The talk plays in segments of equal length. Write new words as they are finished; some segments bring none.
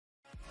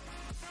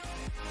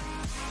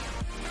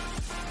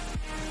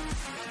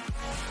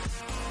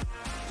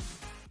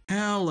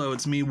Hello,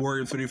 it's me,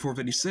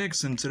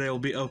 Warrior3456, and today we'll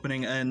be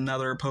opening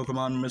another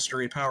Pokemon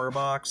Mystery Power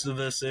Box.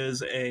 This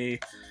is a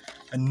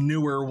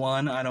newer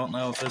one. I don't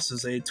know if this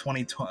is a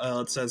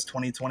it says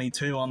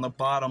 2022 on the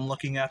bottom,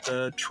 looking at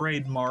the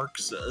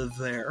trademarks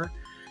there.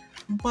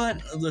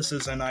 But this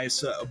is a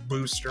nice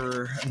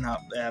booster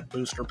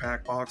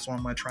pack box, what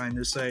am I trying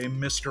to say,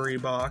 mystery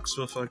box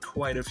with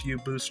quite a few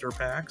booster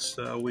packs,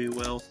 so we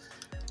will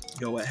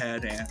go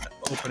ahead and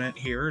open it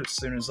here as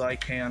soon as I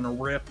can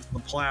rip the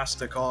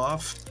plastic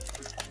off,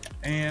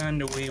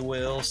 and we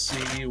will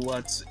see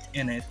what's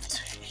in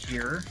it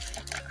here.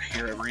 I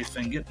hear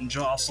everything getting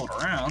jostled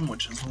around,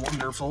 which is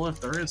wonderful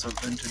if there is a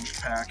vintage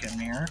pack in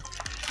here.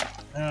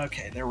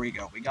 Okay, there we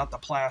go. We got the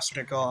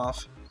plastic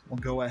off. We'll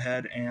go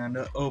ahead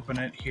and open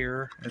it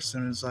here as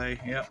soon as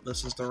yep,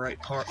 this is the right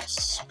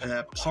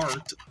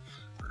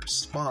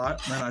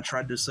spot. Then I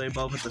tried to say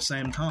both at the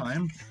same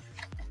time.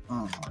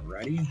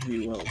 Alrighty,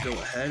 we will go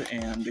ahead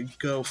and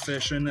go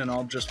fishing, and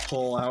I'll just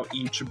pull out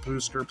each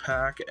booster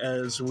pack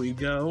as we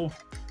go.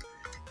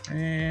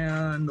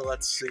 And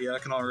let's see, I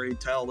can already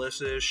tell this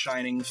is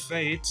Shining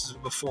Fates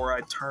before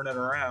I turn it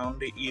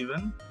around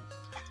even.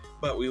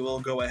 But we will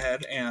go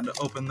ahead and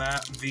open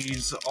that.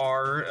 These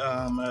are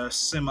a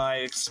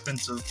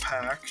semi-expensive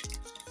pack.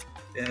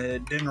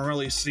 Didn't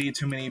really see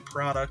too many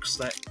products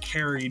that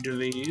carried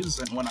these,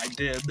 and when I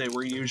did, they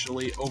were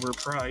usually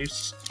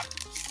overpriced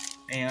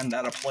and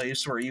at a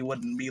place where you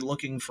wouldn't be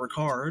looking for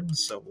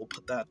cards, so we'll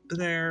put that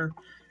there.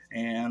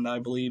 And I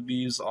believe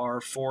these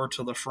are 4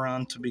 to the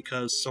front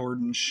because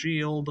Sword and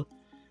Shield.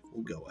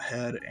 We'll go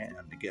ahead and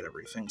get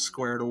everything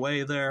squared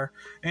away there.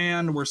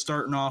 And we're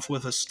starting off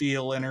with a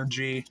Steel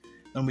Energy.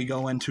 Then we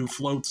go into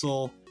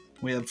Floatzel.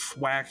 We have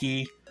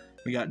Thwackey.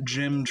 We got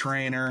Gym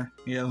Trainer.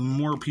 We have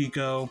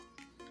Morpeko.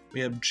 We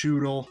have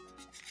Choodle.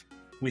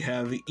 We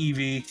have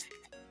Eevee,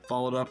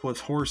 followed up with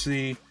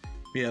Horsey.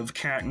 We have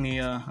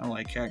Cacnea, I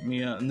like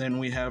Cacnea, and then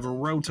we have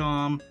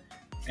Rotom,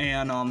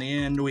 and on the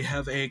end we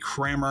have a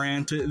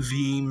Cramorant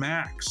V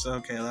Max.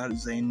 Okay, that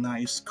is a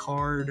nice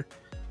card.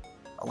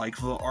 I like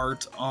the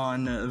art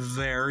on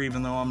there,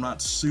 even though I'm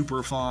not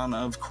super fond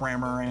of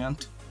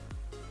Cramorant,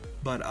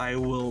 but I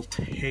will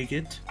take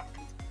it.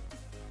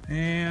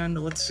 And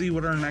let's see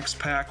what our next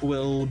pack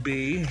will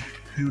be.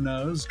 Who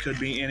knows, could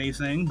be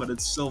anything, but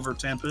it's Silver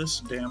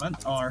Tempest, damn it.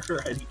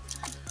 Alrighty,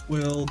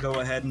 we'll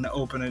go ahead and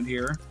open it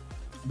here.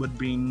 Would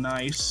be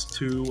nice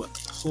to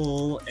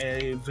pull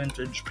a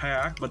vintage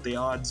pack, but the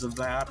odds of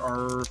that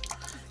are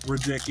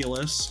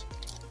ridiculous.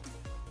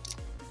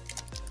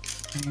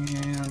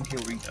 And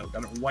here we go.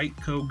 Got a White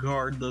Code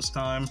guard this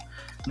time.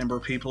 A number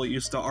of people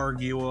used to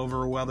argue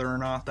over whether or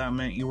not that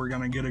meant you were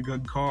going to get a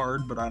good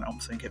card, but I don't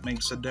think it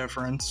makes a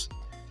difference.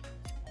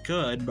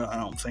 Could, but I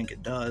don't think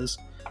it does.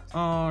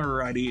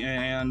 Alrighty,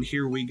 and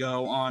here we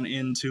go on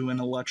into an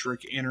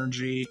Electric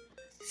Energy,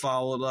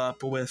 followed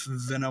up with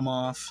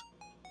Venomoth.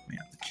 Yeah,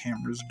 the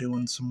camera's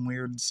doing some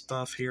weird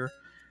stuff here.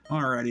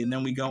 Alrighty, and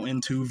then we go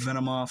into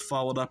Venomoth,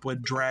 followed up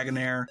with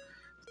Dragonair,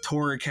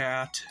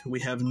 Torracat, we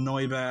have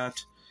Noibat,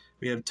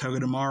 we have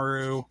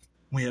Togedemaru,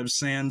 we have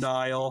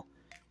Sandile,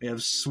 we have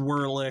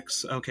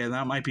Swirlix. Okay,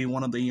 that might be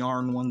one of the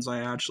yarn ones I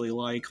actually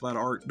like. That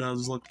art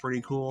does look pretty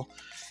cool.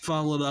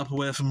 Followed up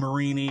with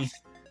Marini,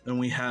 then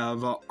we have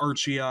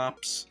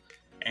Archeops,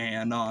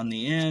 and on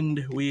the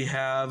end, we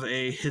have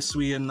a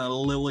Hisuian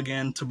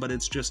Lilligant, but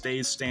it's just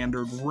a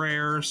standard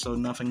rare, so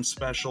nothing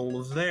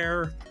special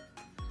there.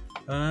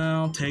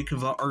 I'll take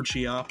the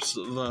Archeops,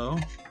 though.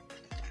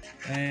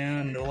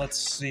 And let's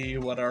see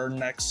what our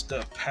next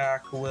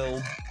pack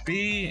will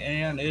be,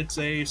 and it's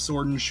a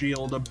Sword and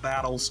Shield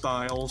Battle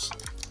Styles.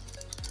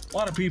 A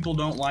lot of people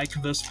don't like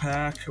this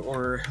pack,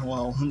 or,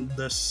 well,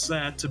 this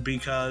set,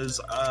 because,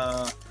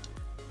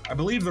 I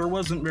believe there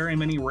wasn't very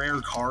many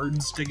rare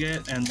cards to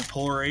get, and the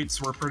pull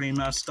rates were pretty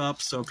messed up,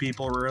 so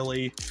people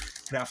really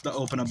would have to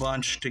open a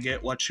bunch to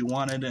get what you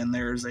wanted, and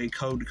there's a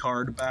code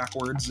card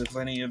backwards. If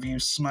any of you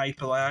snipe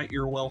that,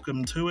 you're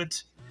welcome to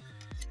it.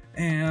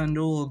 And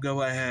we'll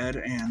go ahead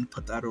and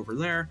put that over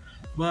there.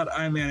 But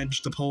I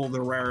managed to pull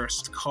the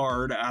rarest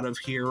card out of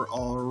here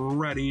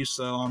already,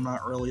 so I'm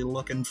not really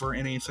looking for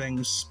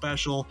anything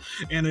special.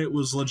 And it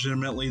was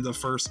legitimately the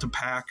first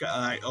pack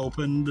I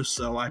opened,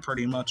 so I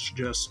pretty much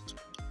just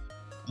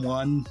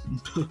won.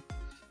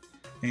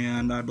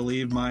 And I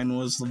believe mine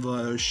was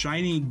the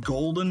shiny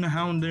golden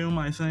Houndoom,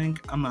 I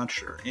think. I'm not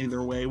sure.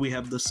 Either way, we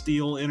have the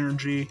Steel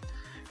Energy.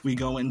 We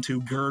go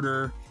into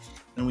Girder.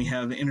 Then we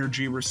have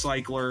Energy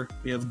Recycler.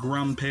 We have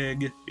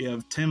Grumpig. We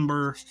have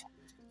Timber.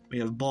 We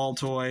have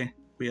Baltoy.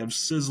 We have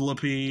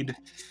Sizzlipede.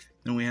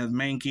 Then we have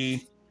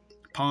Mankey.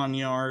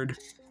 Pawniard.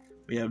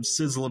 We have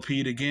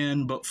Sizzlipede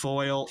again, but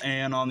foil.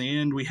 And on the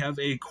end, we have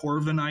a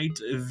Corviknight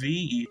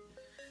V.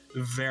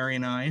 Very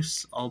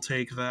nice. I'll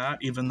take that,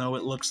 even though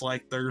it looks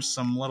like there's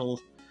some little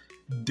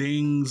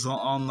dings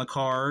on the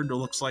card. It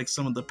looks like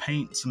some of the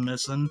paint's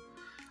missing.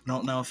 I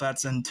don't know if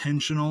that's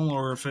intentional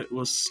or if it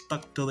was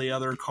stuck to the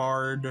other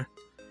card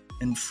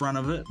in front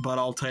of it, but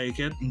I'll take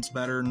it. It's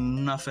better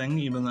than nothing,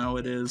 even though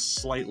it is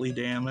slightly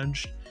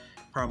damaged.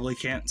 Probably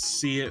can't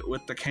see it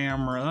with the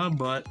camera,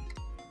 but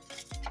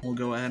we'll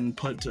go ahead and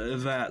put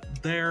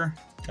that there.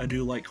 I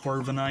do like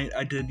Corviknight.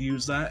 I did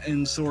use that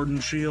in Sword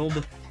and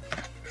Shield.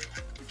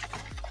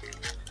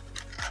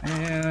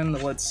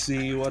 And let's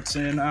see what's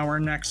in our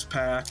next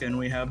pack. And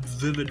we have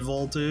Vivid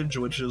Voltage,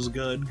 which is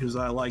good because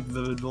I like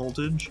Vivid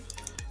Voltage.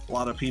 A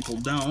lot of people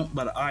don't,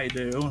 but I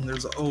do. And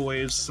there's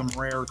always some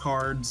rare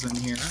cards in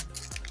here.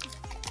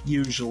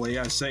 Usually,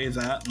 I say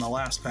that. In the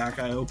last pack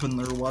I opened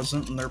there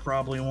wasn't, and there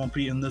probably won't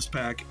be in this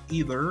pack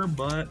either,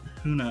 but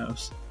who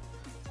knows.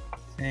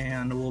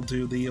 And we'll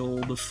do the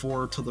old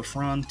 4 to the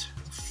front,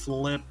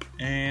 flip,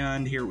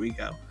 and here we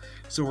go.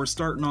 So we're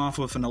starting off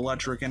with an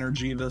Electric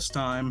Energy this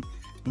time.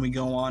 And we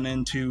go on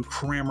into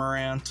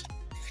Cramorant,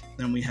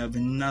 then we have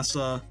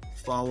Nessa,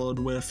 followed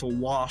with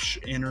Wash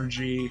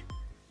Energy,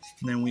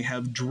 and then we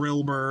have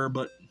Drillbur,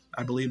 but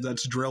I believe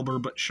that's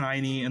Drillbur but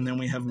shiny, and then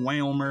we have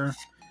Wailmer,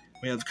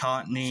 we have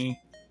Cottony,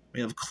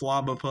 we have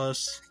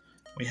Clobbopus,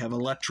 we have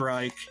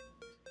Electrike,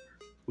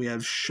 we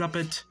have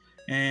Shuppet,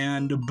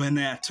 and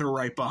Banette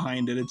right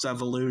behind it, its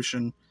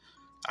evolution.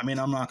 I mean,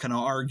 I'm not going to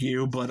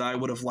argue, but I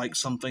would have liked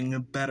something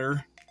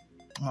better.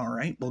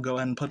 Alright, we'll go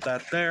ahead and put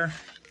that there.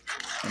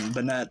 And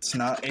Banette's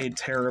not a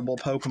terrible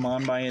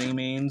Pokemon by any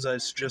means,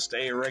 it's just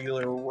a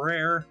regular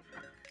rare.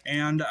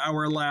 And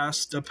our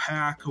last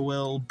pack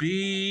will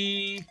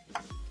be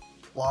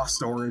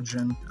Lost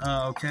Origin.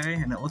 Okay,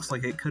 and it looks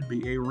like it could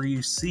be a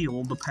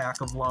resealed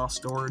pack of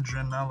Lost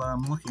Origin now that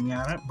I'm looking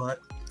at it,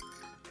 but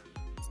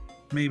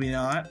maybe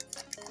not.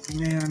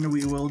 And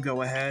we will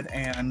go ahead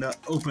and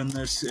open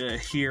this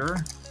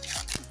here,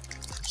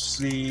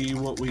 see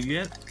what we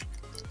get.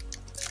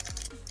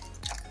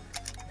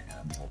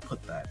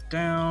 Put that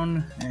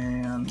down,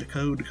 and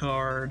code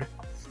card,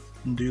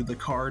 and do the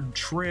card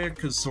trick,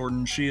 because Sword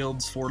and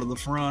Shield's 4 to the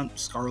front,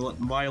 Scarlet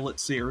and Violet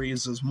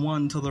series is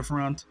 1 to the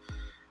front,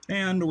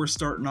 and we're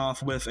starting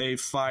off with a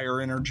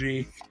Fire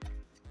Energy.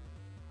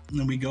 And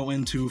then we go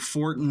into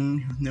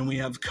Fortin, and then we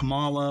have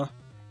Kamala,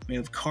 we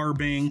have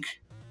Carbink,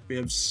 we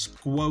have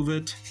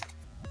Skwovet,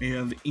 we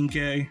have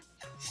Inkay,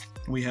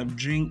 we have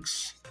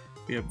Jinx,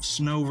 we have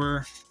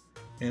Snover,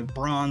 we have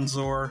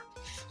Bronzor,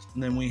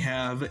 and then we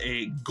have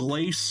a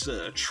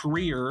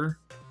Glacier.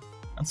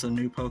 That's a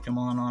new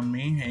Pokemon on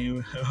me.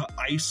 A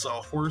Ice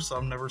Horse.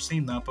 I've never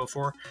seen that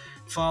before.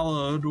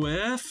 Followed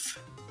with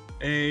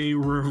a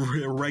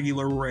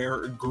regular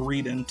rare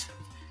Greedent.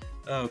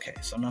 Okay,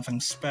 so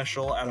nothing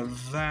special out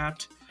of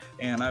that.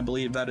 And I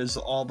believe that is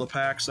all the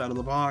packs out of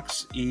the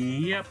box.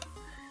 Yep.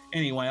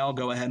 Anyway, I'll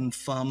go ahead and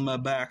thumb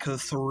back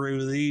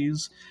through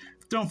these.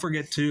 Don't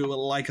forget to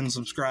like and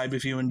subscribe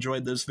if you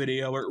enjoyed this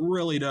video. It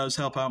really does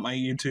help out my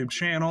YouTube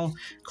channel.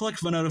 Click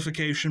the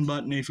notification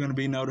button if you want to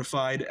be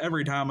notified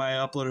every time I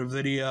upload a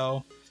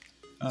video.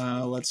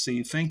 Let's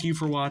see. Thank you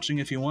for watching.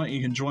 If you want,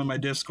 you can join my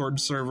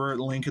Discord server,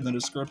 link in the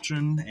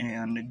description,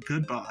 and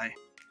goodbye.